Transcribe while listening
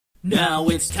Now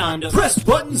it's time to press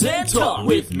buttons and talk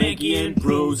with Manky and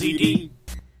ProZD.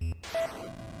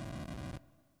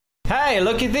 Hey,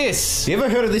 look at this. You ever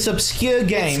heard of this obscure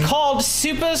game? It's called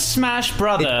Super Smash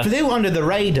Brother. It flew under the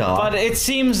radar. But it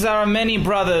seems there are many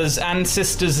brothers and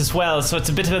sisters as well, so it's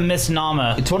a bit of a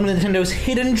misnomer. It's one of Nintendo's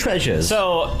hidden treasures.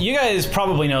 So, you guys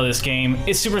probably know this game.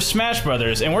 It's Super Smash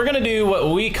Brothers, and we're gonna do what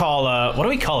we call, what do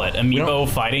we call it? Amiibo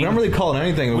fighting? We don't really call it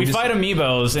anything. We fight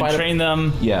amiibos and train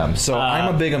them. Yeah, so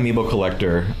I'm a big amiibo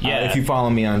collector. Yeah. If you follow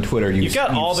me on Twitter, you've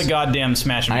got all the goddamn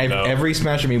Smash amiibo. I have every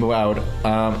Smash amiibo out.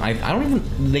 I don't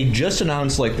even... They just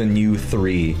announced, like, the new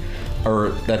 3...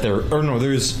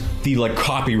 there's the, like,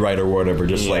 copyright or whatever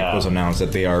was announced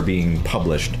that they are being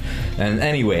published. And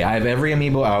anyway, I have every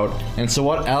amiibo out. And so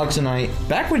what Alex and I...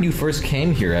 Back when you first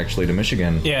came here, actually, to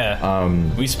Michigan... Yeah.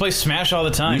 We used to play Smash all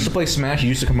the time. We used to play Smash. You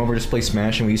used to come over to play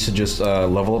Smash, and we used to just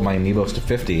level up my amiibos to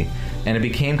 50. And it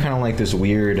became kind of like this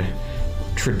weird...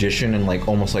 tradition and like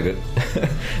almost like a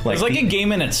like it's like a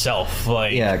game in itself,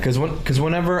 like because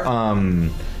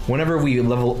whenever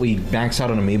we max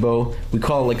out an amiibo, we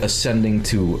call it like ascending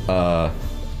to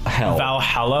hell,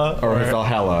 Valhalla or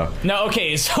Valhalla. No,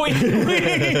 okay, so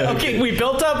we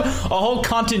built up a whole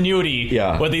continuity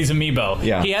with these amiibo.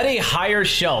 Yeah, he had a higher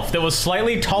shelf that was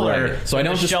slightly taller. Right. So I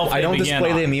don't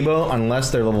display the amiibo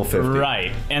unless they're level 50.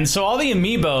 Right, and so all the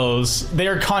amiibos, they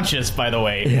are conscious, by the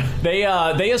way.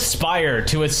 Yeah. They aspire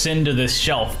to ascend to this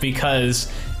shelf because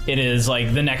it is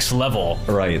like the next level.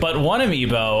 Right. But one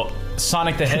amiibo,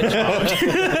 Sonic the Hedgehog.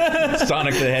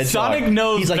 Sonic the Hedgehog. Sonic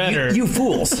knows He's like, better. You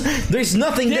fools. There's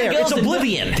nothing there. It's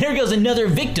oblivion. There goes another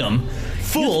victim.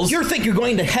 Fools. You think you're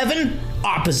going to heaven?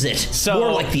 Opposite.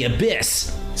 More like the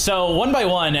abyss. So, one by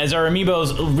one, as our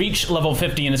amiibos reach level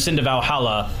 50 and ascend to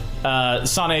Valhalla,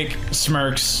 Sonic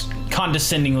smirks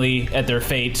condescendingly at their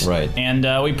fate,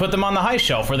 and we put them on the high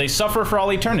shelf where they suffer for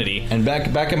all eternity. And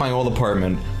back in my old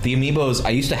apartment, the amiibos,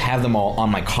 I used to have them all on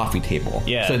my coffee table.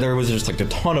 Yeah. So there was just like a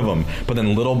ton of them, but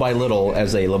then little by little,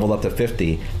 as they leveled up to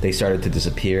 50, they started to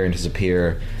disappear,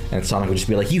 and Sonic would just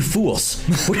be like, "You fools!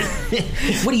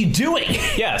 What are you doing?"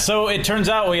 Yeah. So it turns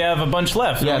out we have a bunch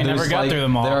left. Yeah, we never got through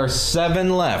them all. There are 7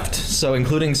 left, so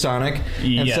including Sonic.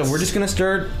 And so we're just gonna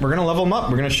start. We're gonna level them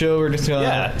up. We're just gonna.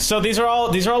 Yeah. So these are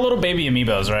all little baby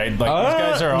amiibos, right? Like these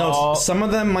guys are all. Some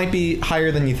of them might be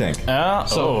higher than you think.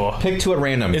 So pick 2 at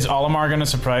random. Is Olimar gonna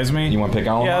surprise me? You want to pick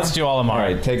Olimar? Yeah, let's do Olimar. All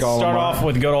right, take Olimar. Start off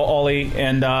with good old Ollie,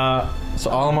 and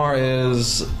so Olimar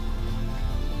is.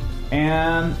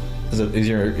 And is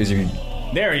your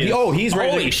there he is. Oh, he's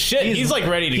ready. Holy shit, he's like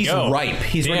ready to go. He's ripe.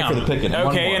 He's ready for the picking.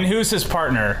 Okay, and who's his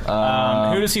partner?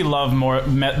 Who does he love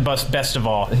best of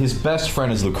all? His best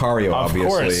friend is Lucario, obviously. Of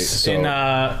course. So.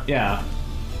 Yeah.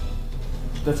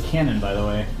 That's canon, by the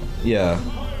way. Yeah.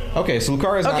 Okay, so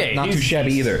Lucario's not too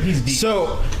shabby either. He's deep.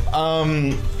 So,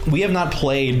 we have not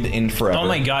played in forever. Oh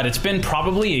my god, it's been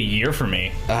probably a year for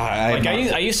me.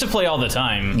 I used to play all the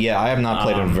time. Yeah, I have not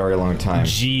played in a very long time.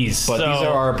 Jeez. But these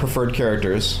are our preferred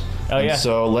characters. Oh yeah.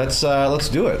 So let's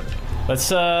do it.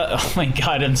 Oh my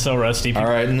god, I'm so rusty. All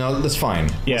right, no, that's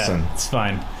fine. Yeah, Listen. it's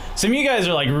fine. Some of you guys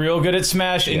are like real good at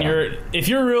Smash, and if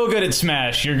you're real good at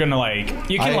Smash, you're gonna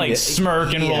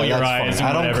smirk and roll your eyes. And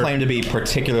I don't claim to be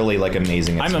particularly like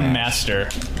amazing at Smash. I'm a master.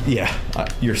 Yeah,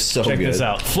 you're so good. Check this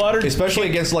out. Fluttered, especially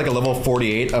against like a level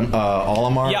 48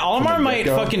 Olimar. Yeah, Olimar might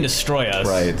fucking destroy us.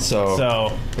 Right.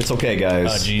 So it's okay, guys.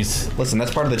 Oh jeez. Listen,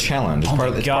 that's part of the challenge.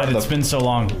 It's been so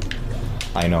long.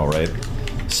 I know, right?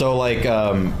 So like,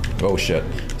 oh shit.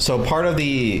 So part of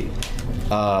the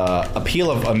appeal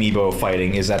of amiibo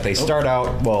fighting is that they start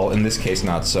out, well, in this case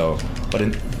not so, but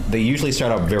they usually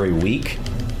start out very weak,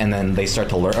 and then they start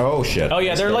to learn. Oh shit. Oh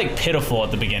yeah, they're like pitiful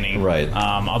at the beginning. Right.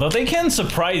 Although they can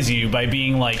surprise you by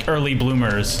being like early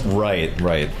bloomers. Right.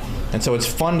 And so it's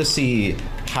fun to see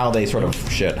how they sort of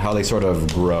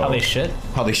grow. How they shit?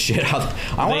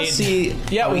 I want to see.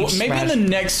 Yeah, maybe in the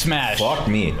next Smash. Fuck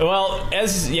me. Well,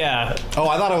 Oh,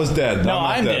 I thought I was dead. No,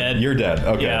 I'm dead. You're dead.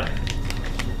 Okay. Yeah.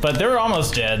 But they're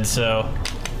almost dead, so.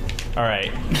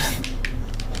 Alright.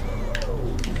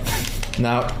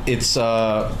 Now, it's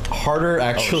harder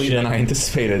actually than I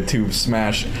anticipated to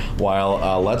smash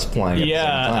while Let's Playing at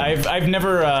the same time. I've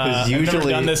never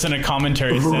done this in a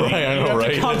commentary setting. Right, I know, you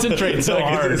have to concentrate so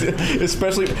hard.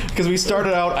 Especially because we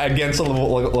started out against a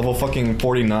level fucking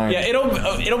 49. Yeah,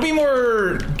 it'll be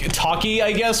more talky,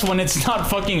 I guess, when it's not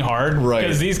fucking hard. Right.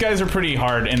 Because these guys are pretty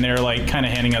hard, and they're like kind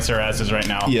of handing us our asses right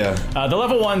now. Yeah. The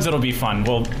level ones, it'll be fun.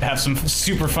 We'll have some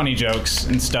super funny jokes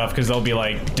and stuff, because they'll be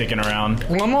like dicking around.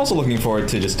 Well, I'm also looking forward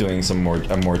to just doing some more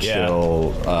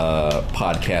chill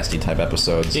podcasty type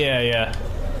episodes. Yeah.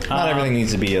 Not everything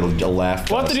needs to be a laugh.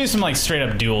 We'll have to do some like straight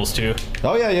up duels too.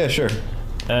 Oh yeah, sure.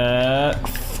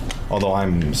 Although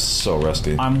I'm so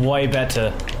rusty. I'm way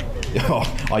better. Oh,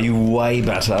 are you way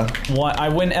better? What? I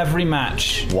win every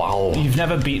match. Wow. You've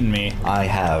never beaten me. I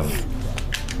have.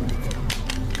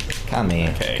 Come here.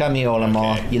 Okay. Come here,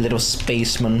 Olimar, Okay. you little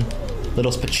spaceman.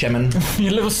 Little spaceman.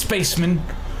 You little spaceman.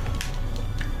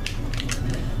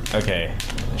 Okay.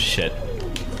 Shit.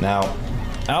 Now,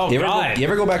 Oh, God. you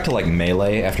ever go back to, like,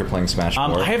 Melee after playing Smash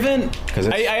 4? I haven't...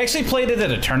 I actually played it at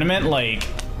a tournament, like...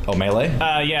 Oh, Melee?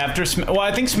 Yeah, after... Well,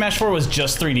 I think Smash 4 was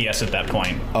just 3DS at that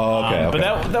point. Oh, okay, okay.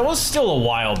 But that was still a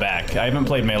while back. I haven't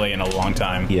played Melee in a long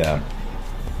time. Yeah.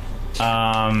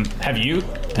 Have you?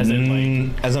 As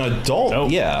in, like... As an adult, Oh.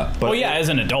 yeah. But, Oh, yeah, as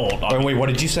an adult. Oh, wait, what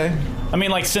did you say? I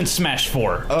mean, like, since Smash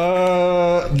 4.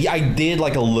 Yeah, I did,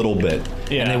 like, a little bit.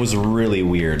 Yeah. And it was really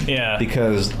weird. Yeah.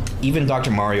 Because even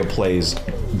Dr. Mario plays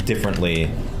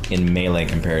differently in Melee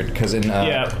compared... Because in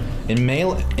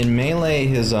Melee,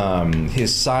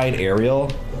 his side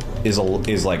aerial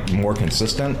is like more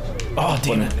consistent. Oh,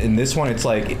 damn it. In this one, it's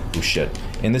like, oh shit.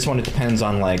 In this one, it depends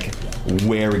on like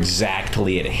where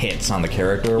exactly it hits on the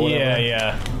character or whatever.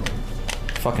 Yeah.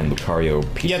 Fucking Lucario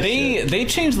piece of shit. They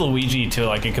changed Luigi to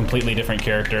like a completely different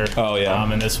character. Oh,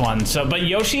 yeah. In this one. But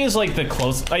Yoshi is like the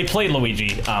close. I played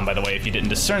Luigi. By the way, if you didn't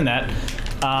discern that.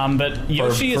 But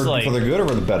Yoshi is like for the good or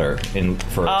for the better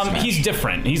for Smash? He's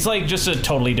different. He's like just a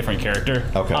totally different character.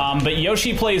 Okay. But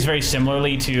Yoshi plays very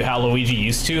similarly to how Luigi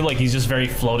used to. Like he's just very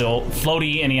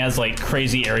floaty, and he has like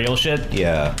crazy aerial shit.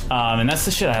 Yeah. And that's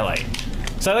the shit I like.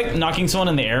 So I like knocking someone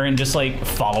in the air and just like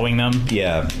following them.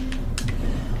 Yeah.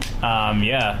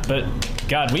 Yeah, but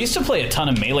God, we used to play a ton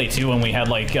of Melee too when we had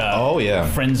like oh yeah,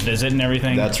 friends visit and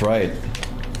everything. That's right.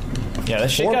 Yeah,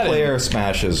 that shit Four-player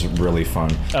Smash is really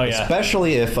fun. Oh yeah,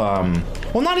 especially if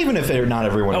well, not even if not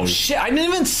everyone. Oh shit! I didn't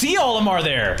even see Olimar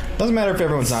there. Doesn't matter if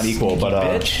everyone's not equal, but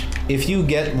bitch. If you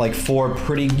get like four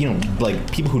pretty,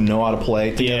 like people who know how to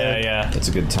play together, yeah, it's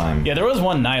a good time. Yeah, there was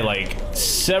one night like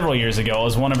several years ago. It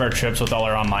was one of our trips with all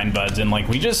our online buds, and like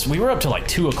we were up to like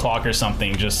 2 o'clock or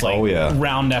something, just like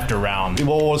round after round.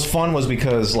 Well, what was fun was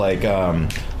because like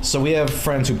so we have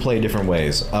friends who play different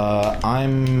ways.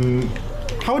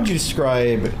 How would you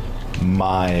describe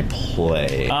my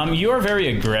play? You are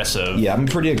very aggressive. Yeah, I'm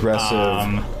pretty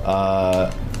aggressive.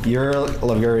 You're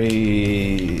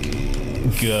very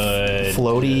good,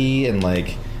 floaty, and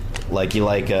like you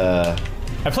like. I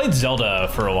played Zelda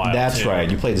for a while. That's too. right.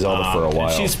 You played Zelda for a while.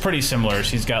 She's pretty similar.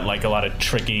 She's got like a lot of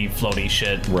tricky, floaty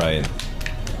shit. Right.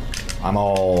 I'm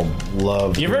all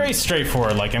love. You're very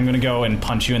straightforward. Like I'm gonna go and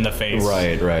punch you in the face.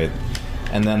 Right.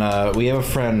 And then we have a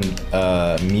friend,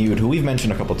 Mute, who we've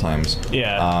mentioned a couple times.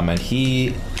 Yeah. And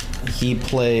he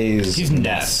plays He's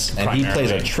Ness, and he plays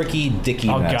a tricky dicky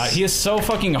Oh Ness. god, he is so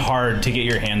fucking hard to get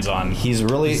your hands on. He's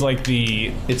like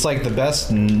the. It's like the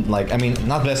best. Like I mean,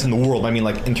 not best in the world. I mean,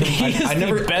 like in terms. I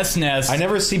never the best Ness. I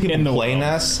never see people play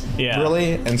Ness. Yeah.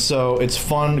 Really, and so it's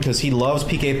fun because he loves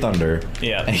PK Thunder.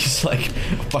 Yeah. And he's like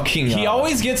fucking. He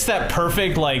always gets that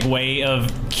perfect like way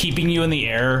of keeping you in the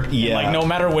air. Yeah. And, like no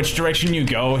matter which direction you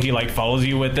go, he like follows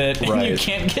you with it, and you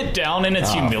can't get down, and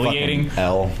it's humiliating.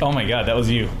 L. Oh my god, that was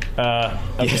you. Okay.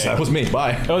 Yes, that was me.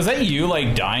 Bye. Oh, is that you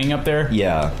like dying up there?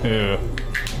 Yeah. Ooh.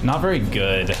 Not very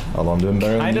good. Although I'm doing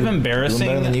better than you. Kind of embarrassing. Doing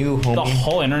better than you, homie. The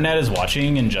whole internet is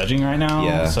watching and judging right now.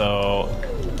 Yeah. So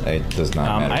it does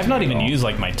not matter. I have not even used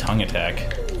like my tongue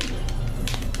attack.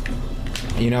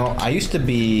 I used to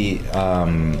be.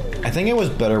 I think I was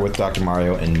better with Dr.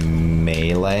 Mario in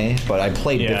Melee, but I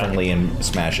played differently in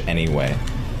Smash anyway.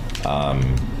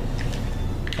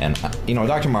 And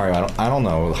Dr. Mario, I don't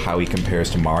know how he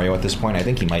compares to Mario at this point. I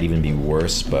think he might even be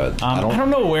worse, but I don't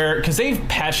know where, because they've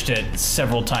patched it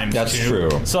several times. That's too.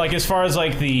 true. So like as far as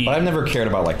like the, but I've never cared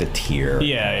about like the tier.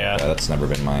 Yeah. That's never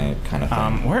been my kind of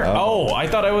thing. Where? I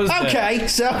thought I was. Okay,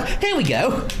 so here we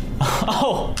go.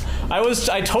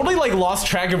 I totally like lost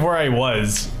track of where I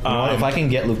was. You know what, if I can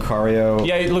get Lucario.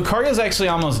 Yeah, Lucario's actually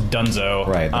almost donezo.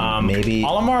 Right. Maybe.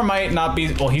 Olimar might not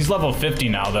be. Well, he's level 50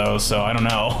 now though, so I don't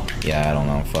know. Yeah, I don't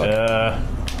know. Fuck.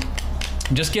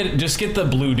 Just get the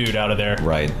blue dude out of there.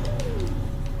 Right.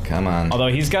 Come on. Although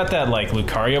he's got that like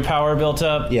Lucario power built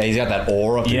up. Yeah, he's got that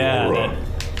aura. Yeah.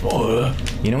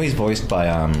 He's voiced by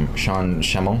Sean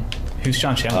Schemmel. Who's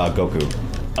Sean Schemmel? Goku.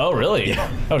 Oh really? Yeah.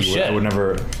 Oh shit. I would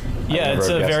never. Yeah, it's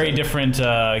a very different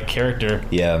character.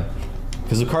 Yeah,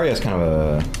 because Lucario is kind of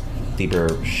a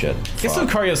deeper shit. I guess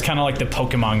Lucario's kind of like the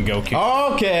Pokemon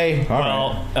Goku. Okay.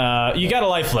 Well, you got a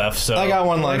life left, so I got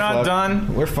one life left. We're not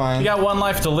done. We're fine. You got one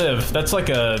life to live. That's like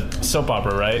a soap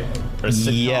opera, right? or a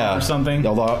sitcom or something.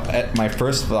 Although my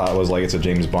first thought was like it's a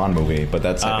James Bond movie, but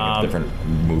that's I think a different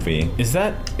movie. Is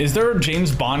there a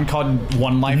James Bond called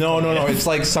One Life? No. It's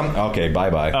like some. Okay,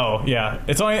 bye. Oh yeah,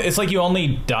 it's like you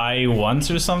only die once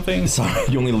or something.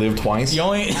 Sorry, you only live twice. You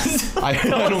only. Tell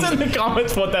us in the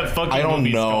comments what that fucking. I don't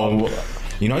know. Called.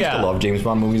 You know, I used to love James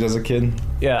Bond movies as a kid.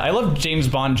 Yeah, I loved James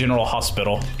Bond General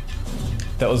Hospital.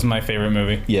 That was my favorite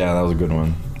movie. Yeah, that was a good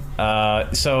one.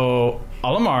 So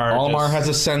Olimar has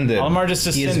ascended. Olimar just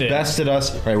ascended. He has bested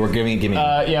us. All right, we're giving.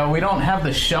 Yeah, we don't have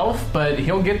the shelf, but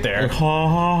he'll get there.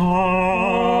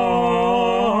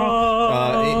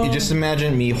 Just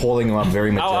imagine me holding him up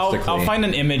very majestically. I'll find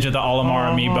an image of the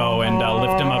Olimar amiibo and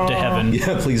lift him up to heaven.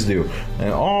 Yeah, please do.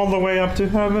 And all the way up to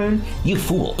heaven. You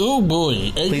fool. Oh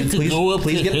boy.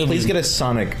 Please get a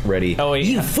Sonic ready. Oh wait.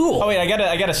 You fool. Oh wait,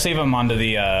 I gotta save him onto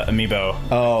the amiibo.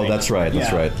 Oh, that's right.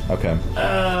 That's right. Okay.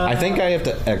 I think I have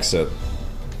to exit.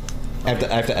 I have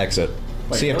to exit.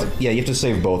 Wait, so you have to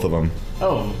save both of them.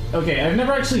 Oh, okay. I've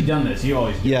never actually done this. You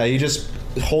always do. Yeah, you just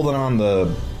hold it on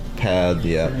the pad,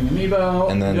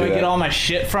 amiibo. And then do I get all my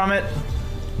shit from it?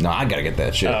 No, I gotta get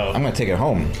that shit. Oh. I'm gonna take it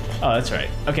home. Oh, that's right.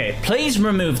 Okay, please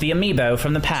remove the amiibo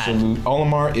from the pad. So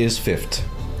Olimar is 50.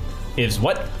 Is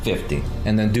what? 50.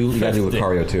 And then you gotta do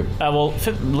Lucario too. Well,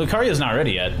 Lucario's not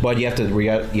ready yet. But you have to do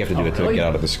it to get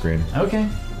out of the screen. Okay.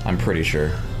 I'm pretty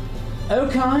sure.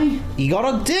 Okay. You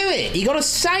gotta do it. You gotta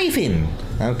save him.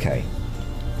 Okay.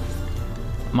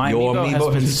 My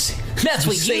amiibo has been That's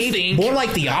what you think. More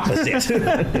like the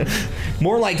opposite.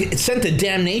 More like it's sent to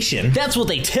damnation. That's what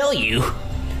they tell you.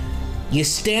 You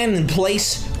stand in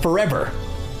place forever.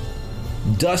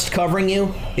 Dust covering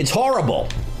you. It's horrible.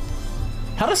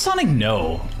 How does Sonic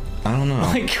know? I don't know.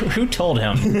 Like, who told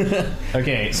him?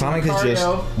 Okay, Sonic is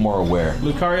just more aware.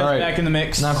 Lucario's back in the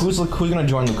mix. Now, who's gonna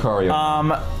join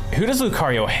Lucario? Who does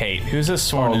Lucario hate? Who's this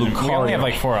sworn? Lucario. We only have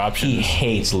like 4 options. He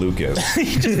hates Lucas. He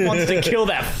just wants to kill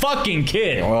that fucking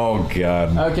kid. Oh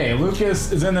god. Okay,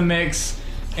 Lucas is in the mix,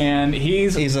 and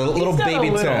he's a little baby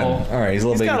 10. All right, he's a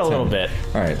little baby 10. He's got a little bit.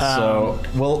 All right, so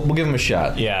we'll give him a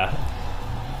shot. Yeah.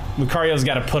 Lucario's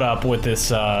got to put up with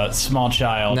this small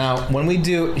child. Now, when we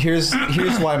do, here's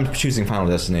why I'm choosing Final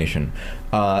Destination,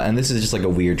 and this is just like a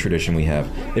weird tradition we have.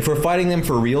 If we're fighting them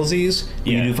for realsies,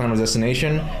 we do Final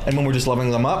Destination, and when we're just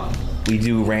leveling them up, we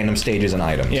do random stages and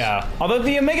items. Yeah, although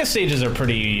the Omega stages are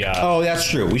pretty. Oh, that's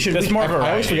true. We should. That's more variety,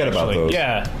 I always forget about those.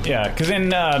 Yeah, because in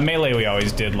Melee we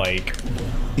always did like.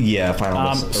 Yeah,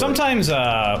 Final. Sometimes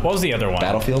what was the other one?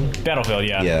 Battlefield. Battlefield,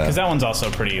 yeah. Yeah. Because that one's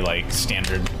also pretty like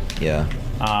standard. Yeah.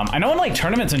 I know in like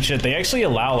tournaments and shit, they actually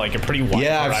allow like a pretty wide variety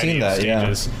I've seen that,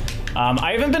 of stages. Yeah.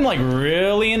 I haven't been like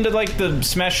really into like the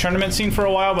Smash tournament scene for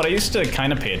a while, but I used to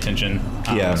kind of pay attention.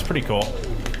 Yeah, it's pretty cool.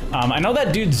 I know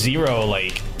that dude Zero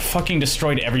like fucking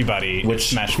destroyed everybody. Which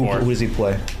Smash 4? Who does he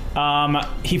play?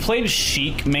 He played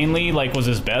Sheik mainly, like was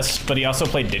his best, but he also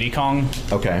played Diddy Kong.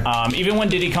 Okay. Even when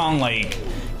Diddy Kong like.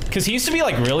 Because he used to be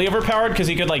like really overpowered because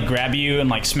he could like grab you and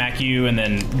like smack you and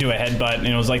then do a headbutt, and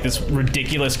it was like this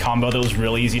ridiculous combo that was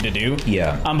really easy to do.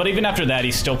 Yeah. But even after that,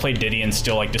 he still played Diddy and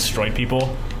still like destroyed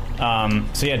people.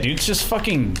 So yeah, dude's just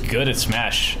fucking good at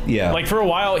Smash. Yeah. Like for a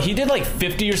while, he did like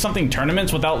 50 or something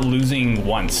tournaments without losing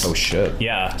once. Oh shit.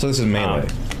 Yeah. So this is Melee.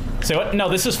 So what? No,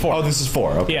 this is 4. Oh, this is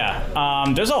 4. Okay.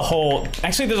 Yeah. There's a whole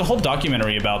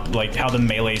documentary about like how the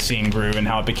Melee scene grew and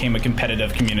how it became a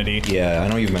competitive community. Yeah, I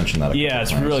know you've mentioned that. Yeah,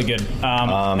 it's really good.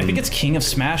 I think it's King of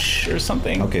Smash or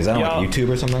something. Okay, is that on like YouTube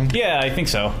or something? Yeah, I think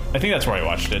so. I think that's where I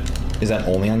watched it. Is that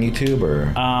only on YouTube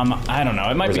or? I don't know.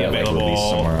 It might be available like released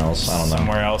somewhere else. I don't know.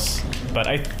 Somewhere else. But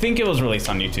I think it was released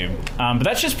on YouTube. But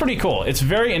that's just pretty cool. It's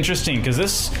very interesting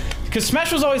because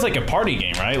Smash was always like a party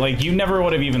game, right? Like you never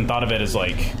would have even thought of it as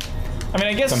like. I mean,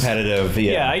 I guess competitive.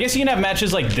 Yeah, I guess you can have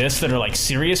matches like this that are like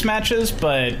serious matches,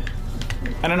 but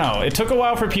I don't know. It took a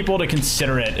while for people to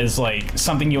consider it as like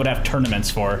something you would have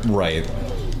tournaments for. Right.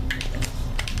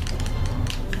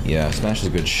 Yeah, Smash is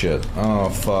good shit. Oh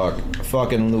fuck,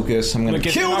 fucking Lucas! I'm gonna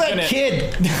kill that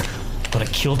kid. I'm gonna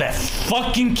kill that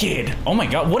fucking kid. Oh my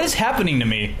god, what is happening to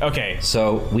me? Okay.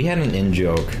 So we had an in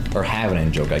joke, or have an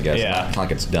in joke, I guess. Yeah. Not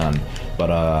like it's done, but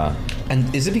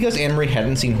and is it because Anne-Marie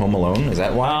hadn't seen Home Alone? Is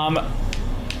that why?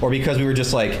 Or because we were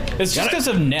just like... It's just because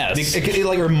of Ness. It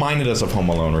like reminded us of Home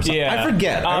Alone or something. Yeah. I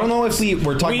forget. I don't know if we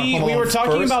were talking about Home Alone We were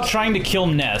talking first. about trying to kill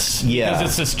Ness. Yeah. Because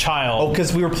it's this child. Oh,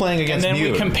 because we were playing against And then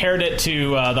Mute. we compared it to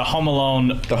the Home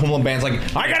Alone... The Home Alone band's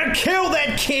like, I gotta kill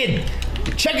that kid!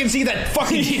 Check and see that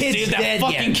fucking kid's dead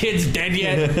yet. Kid's dead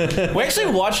yet. We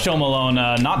actually watched Home Alone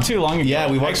not too long ago. Yeah,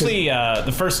 we watched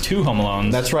the first 2 Home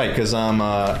Alones. That's right, because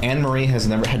Anne-Marie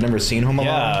had never seen Home Alone.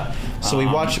 Yeah. So we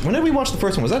watched. When did we watch the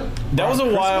first one? Was that? That was a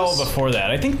Christmas? while before that.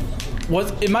 I think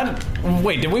What it might?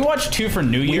 Wait, did we watch 2 for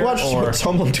New Year? We watched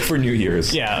Home Alone 2 for New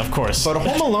Year's. Yeah, of course. But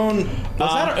Home Alone it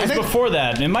was before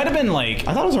that. It might have been like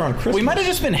I thought it was around Christmas. We might have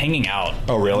just been hanging out.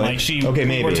 Oh, really? Like okay,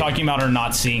 maybe. We were talking about her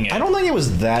not seeing it. I don't think it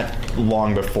was that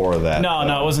long before that. No,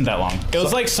 it wasn't that long. It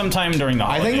was like sometime during the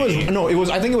holiday.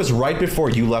 I think it was right before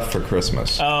you left for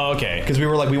Christmas. Oh, okay. Because we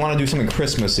were like, we want to do something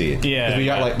Christmassy. Yeah. Because we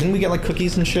got like, didn't we get like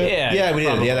cookies and shit? Yeah, we did.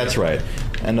 probably. Yeah, that's right.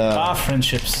 And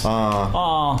friendships.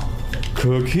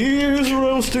 Cookies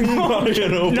roasting by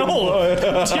an open No,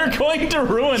 you're going to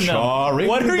ruin them.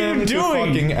 What are you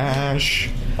doing? Fucking ash.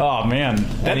 Oh man.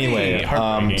 Anyway,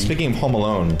 speaking of Home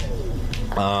Alone,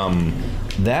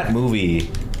 that movie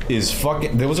is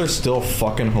fucking. Those are still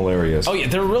fucking hilarious. Oh yeah,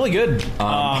 they're really good.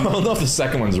 I don't know if the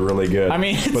second one's really good. I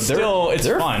mean, it's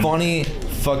they're fun. Funny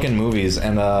fucking movies,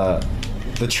 and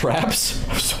the traps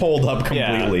hold up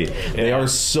completely. Yeah. They are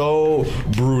so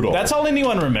brutal. That's all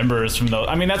anyone remembers from those.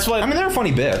 I mean, that's what. I mean, they're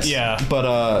funny bits. Yeah.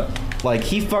 But like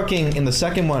he fucking in the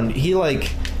second one, he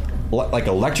like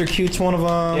electrocutes one of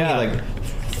them. Yeah. He like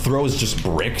throws just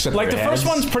bricks at like their the heads. First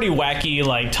one's pretty wacky,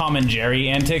 like Tom and Jerry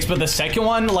antics, but the second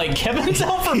one, like Kevin's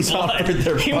out for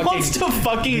blood. He wants to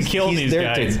fucking kill these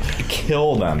guys. To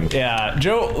kill them. Yeah,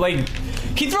 Joe, like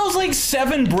he throws like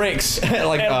 7 bricks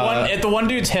at the one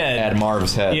dude's head. At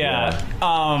Marv's head. Yeah.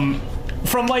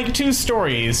 From like 2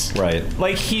 stories. Right.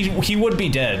 Like he would be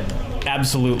dead.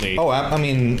 Absolutely. Oh, I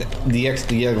mean the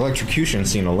electrocution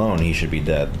scene alone, he should be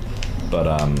dead. But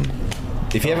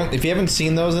if you haven't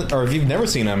seen those, or if you've never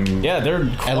seen them, yeah, they're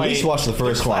at least watch the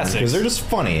first one because they're just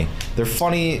funny. They're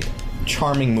funny,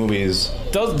 charming movies.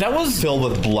 That was filled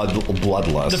with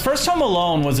bloodlust. The first Home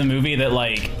Alone was a movie that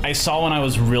like I saw when I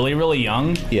was really, really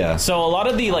young. Yeah. So a lot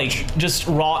of the like just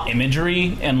raw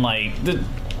imagery and like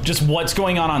just what's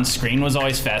going on screen was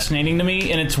always fascinating to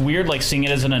me, and it's weird like seeing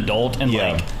it as an adult and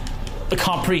like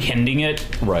comprehending it,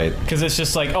 right? Because it's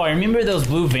just like, oh, I remember those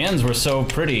blue vans were so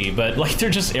pretty, but like they're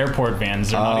just airport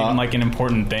vans. They're not even like an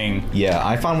important thing. Yeah,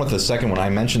 I found with the second one, I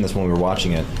mentioned this when we were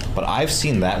watching it, but I've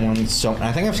seen that one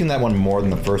I think I've seen that one more than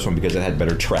the first one because it had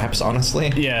better traps,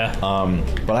 honestly. Yeah.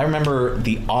 But I remember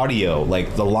the audio,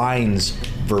 like the lines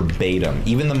verbatim,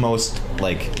 even the most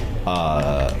like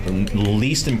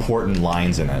least important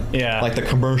lines in it. Yeah. Like the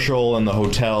commercial in the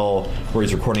hotel where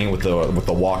he's recording it with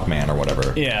the Walkman or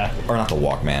whatever. Yeah. Or not the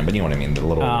Walkman, but you know what I mean, the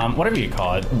little whatever you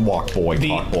call it. Walk boy,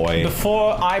 talk boy.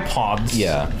 Before iPods.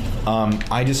 Yeah.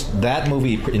 That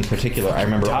movie in particular, I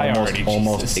remember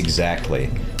almost exactly.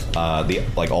 All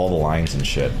the lines and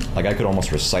shit. Like I could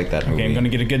almost recite that movie. Okay, I'm gonna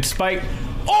get a good spike.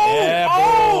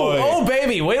 Oh,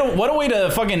 baby! What a way to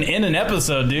fucking end an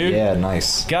episode, dude. Yeah,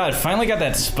 nice. God, finally got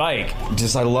that spike.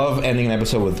 I love ending an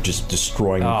episode with just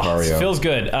destroying Lucario. Feels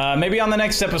good. Maybe on the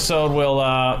next episode we'll.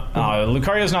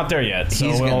 Lucario's not there yet, so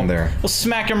he's getting there. We'll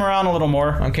smack him around a little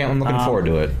more. Okay, I'm looking forward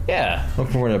to it. Yeah,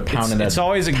 looking forward to pounding that. It's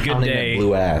always a good day. That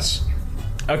blue ass.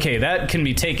 Okay, that can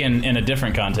be taken in a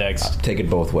different context. Take it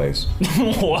both ways.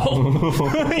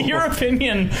 Whoa. Your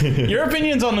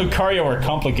opinions on Lucario are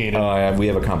complicated. We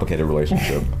have a complicated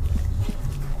relationship.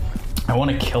 I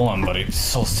want to kill him, but he's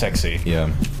so sexy.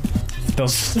 Yeah.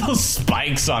 Those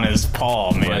spikes on his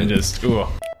paw, man, just ooh.